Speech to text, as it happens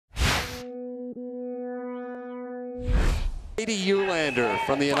Katie Uhlaender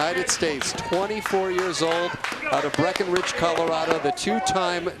from the United States, 24 years old, out of Breckenridge, Colorado, the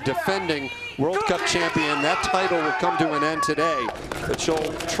two-time defending World Cup champion. That title will come to an end today, but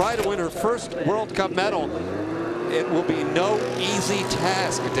she'll try to win her first World Cup medal. It will be no easy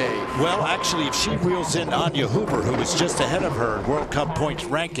task, Dave. Well, actually, if she wheels in Anya Huber, who is just ahead of her in World Cup points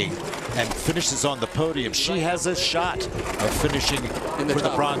ranking, and finishes on the podium, she has a shot of finishing for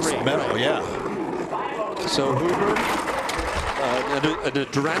the bronze medal. Right. Yeah. So Huber, an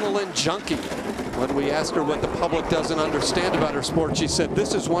adrenaline junkie. When we asked her what the public doesn't understand about her sport, she said,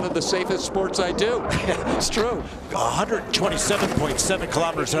 "This is one of the safest sports I do." It's true. 127.7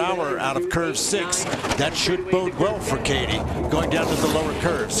 kilometers an hour out of curve 6. That should bode well for Katie going down to the lower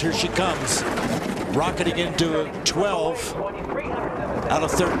curves. Here she comes, rocketing into 12 out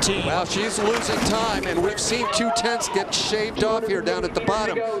of 13. Well, she's losing time, and we've seen 2/10 get shaved off here down at the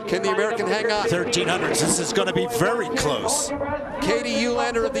bottom. Can the American hang on? 1300s. This is going to be very close. Katie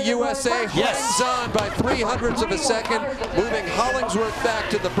Uhlaender of the USA hangs on by 300ths of a second, moving Hollingsworth back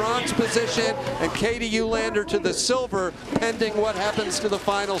to the bronze position, and Katie Uhlaender to the silver, pending what happens to the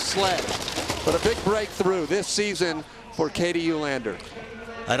final sled. But a big breakthrough this season for Katie Uhlaender.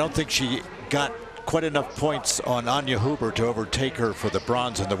 I don't think she got quite enough points on Anya Huber to overtake her for the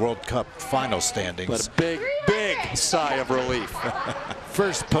bronze in the World Cup final standings. But a big sigh of relief.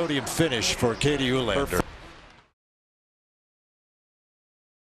 First podium finish for Katie Uhlaender.